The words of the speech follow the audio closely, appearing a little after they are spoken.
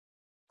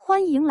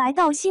欢迎来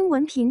到新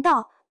闻频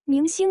道，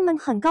明星们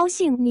很高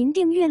兴您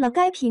订阅了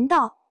该频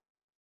道。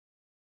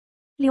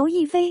刘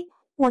亦菲，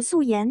我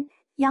素颜；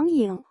杨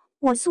颖，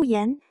我素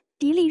颜；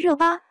迪丽热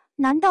巴，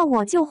难道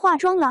我就化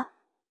妆了？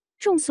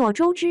众所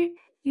周知，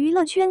娱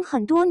乐圈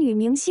很多女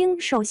明星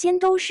首先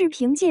都是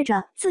凭借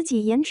着自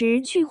己颜值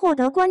去获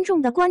得观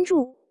众的关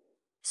注，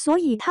所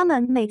以她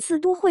们每次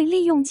都会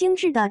利用精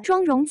致的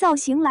妆容造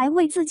型来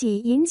为自己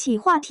引起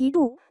话题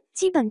度。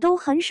基本都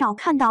很少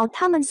看到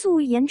他们素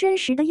颜真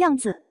实的样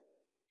子。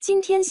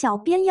今天小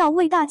编要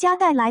为大家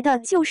带来的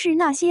就是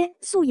那些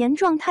素颜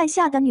状态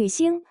下的女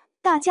星，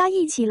大家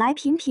一起来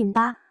品品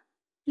吧。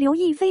刘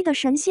亦菲的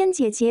神仙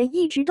姐姐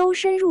一直都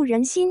深入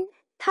人心，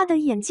她的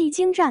演技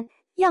精湛，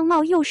样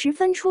貌又十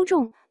分出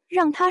众，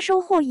让她收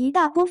获一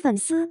大波粉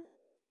丝。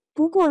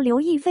不过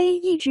刘亦菲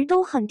一直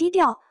都很低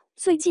调，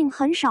最近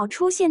很少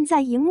出现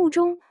在荧幕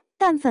中，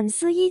但粉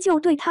丝依旧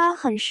对她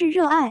很是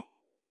热爱。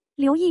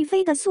刘亦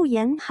菲的素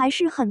颜还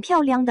是很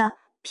漂亮的，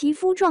皮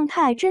肤状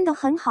态真的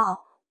很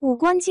好，五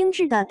官精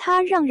致的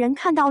她让人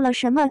看到了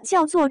什么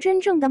叫做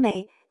真正的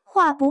美，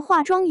化不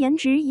化妆颜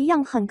值一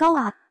样很高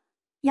啊。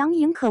杨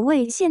颖可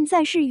谓现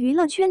在是娱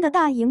乐圈的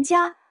大赢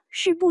家，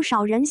是不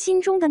少人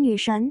心中的女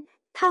神，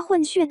她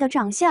混血的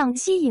长相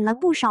吸引了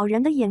不少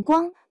人的眼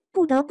光，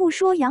不得不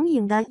说杨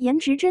颖的颜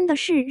值真的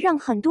是让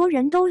很多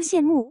人都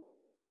羡慕。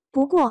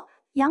不过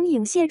杨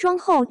颖卸妆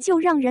后就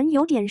让人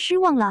有点失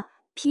望了，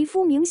皮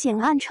肤明显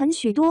暗沉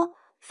许多，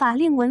法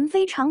令纹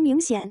非常明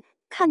显，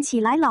看起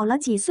来老了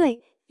几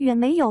岁，远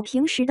没有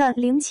平时的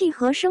灵气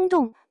和生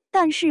动，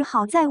但是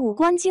好在五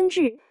官精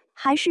致，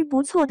还是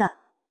不错的。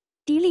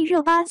迪丽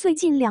热巴最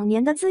近2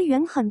年的资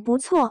源很不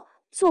错，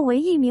作为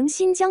一名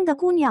新疆的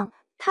姑娘，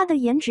她的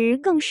颜值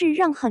更是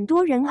让很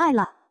多人爱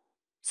了。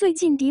最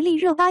近迪丽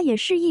热巴也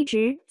是一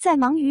直在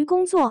忙于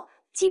工作，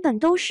基本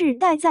都是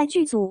待在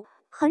剧组，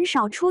很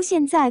少出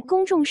现在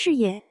公众视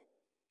野。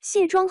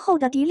卸妆后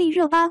的迪丽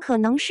热巴可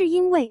能是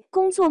因为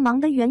工作忙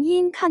的原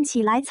因，看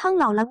起来苍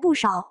老了不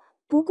少，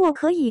不过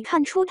可以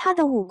看出她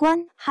的五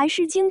官还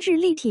是精致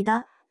立体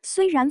的，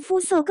虽然肤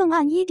色更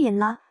暗一点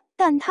了，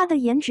但她的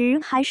颜值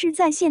还是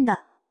在线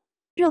的。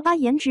热巴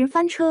颜值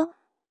翻车，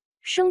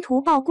生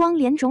图曝光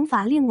脸肿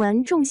法令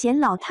纹重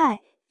显老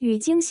态，与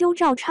精修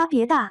照差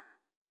别大。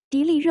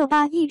迪丽热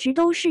巴一直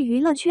都是娱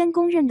乐圈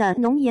公认的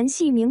浓颜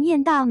系明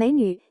艳大美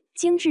女，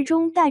精致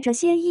中带着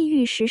些异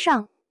域时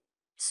尚，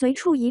随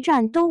处一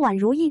站都宛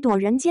如一朵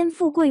人间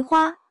富贵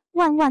花，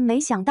万万没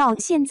想到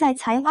现在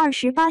才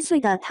28岁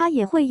的她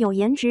也会有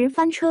颜值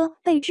翻车，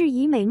被质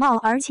疑美貌，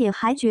而且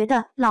还觉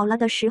得老了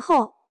的时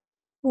候。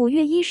5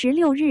月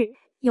16日，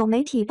有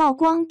媒体曝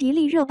光迪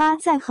丽热巴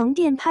在横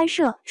店拍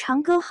摄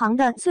长歌行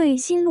的最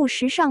新路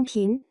时尚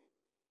品，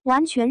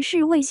完全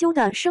是未修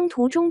的生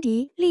图中，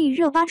迪丽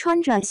热巴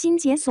穿着新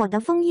解锁的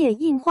枫叶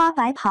印花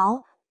白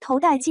袍，头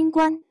戴金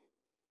冠，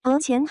额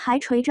前还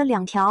垂着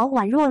2条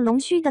宛若龙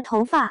须的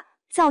头发，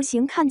造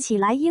型看起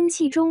来英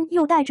气中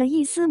又带着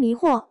一丝迷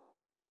惑。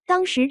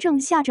当时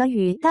正下着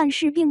雨，但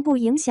是并不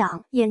影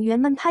响演员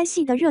们拍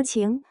戏的热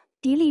情。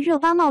迪丽热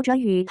巴冒着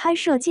雨拍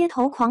摄街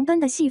头狂奔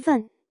的戏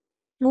份，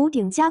颅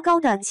顶加高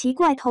的奇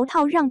怪头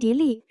套让迪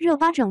丽热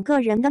巴整个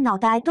人的脑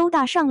袋都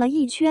大上了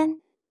一圈，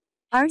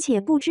而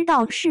且不知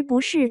道是不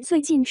是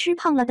最近吃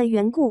胖了的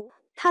缘故，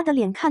她的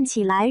脸看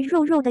起来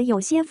肉肉的，有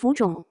些浮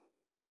肿，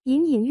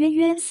隐隐约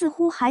约似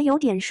乎还有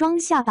点双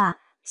下巴。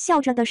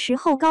笑着的时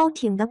候高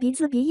挺的鼻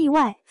子鼻翼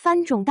外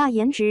翻肿，大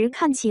颜值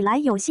看起来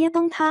有些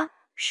崩塌，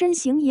身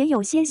形也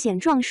有些显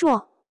壮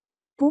硕。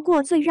不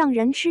过最让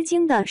人吃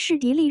惊的是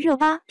迪丽热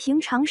巴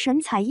平常神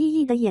采奕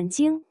奕的眼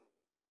睛，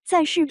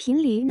在视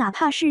频里哪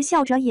怕是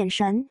笑着眼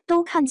神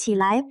都看起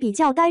来比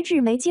较呆滞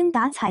没精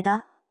打采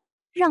的，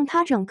让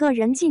她整个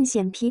人尽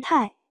显疲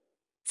态。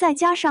再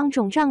加上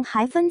肿胀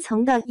还分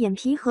层的眼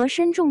皮和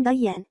深重的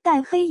眼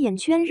袋黑眼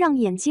圈让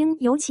眼睛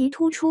尤其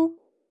突出，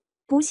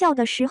不笑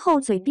的时候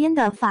嘴边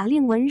的法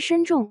令纹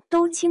深重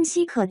都清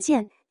晰可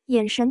见，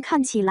眼神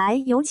看起来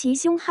尤其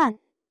凶悍。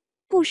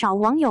不少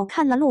网友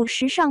看了路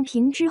时尚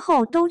品之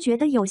后都觉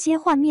得有些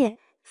幻灭，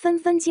纷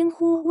纷惊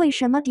呼为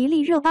什么迪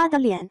丽热巴的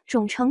脸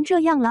肿成这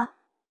样了？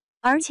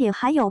而且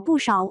还有不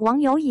少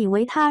网友以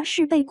为她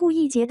是被故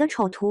意截的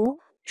丑图，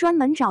专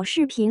门找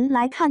视频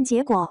来看，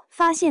结果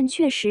发现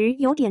确实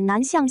有点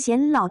难像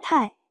显老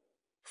态，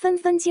纷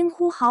纷惊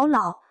呼好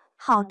老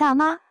好大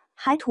妈，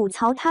还吐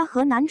槽她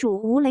和男主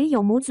吴磊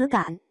有母子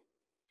感。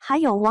还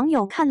有网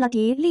友看了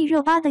迪丽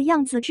热巴的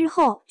样子之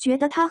后，觉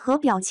得她和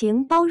表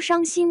情包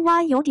伤心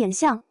蛙有点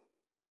像。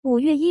5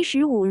月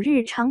15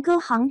日，长歌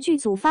行剧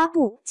组发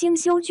布精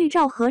修剧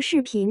照和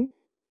视频，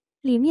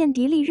里面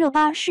迪丽热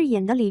巴饰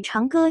演的李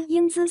长歌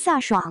英姿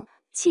飒爽，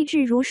气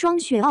质如霜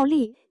雪傲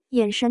丽，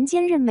眼神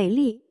坚韧美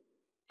丽。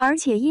而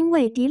且因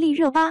为迪丽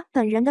热巴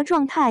本人的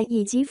状态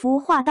以及服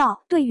化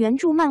道对原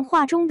著漫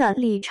画中的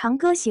李长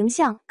歌形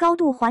象高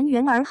度还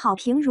原而好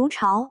评如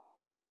潮。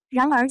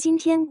然而今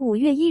天5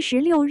月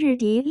16日，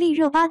迪丽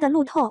热巴的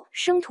路透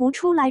生图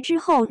出来之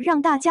后，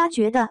让大家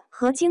觉得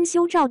和精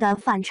修照的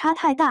反差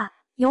太大，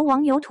有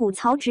网友吐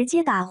槽直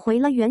接打回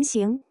了原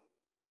形。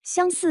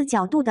相似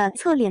角度的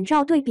侧脸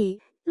照对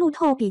比，路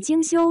透比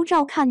精修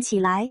照看起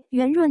来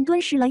圆润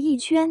敦实了一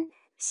圈，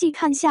细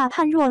看下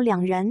判若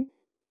两人。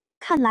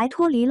看来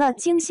脱离了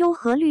精修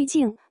和滤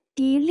镜，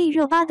迪丽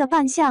热巴的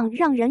扮相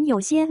让人有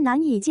些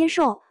难以接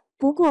受。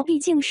不过毕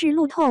竟是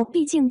路透，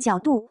毕竟角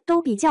度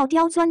都比较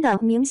刁钻的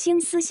明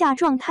星私下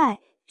状态，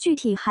具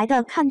体还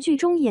得看剧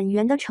中演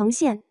员的呈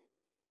现。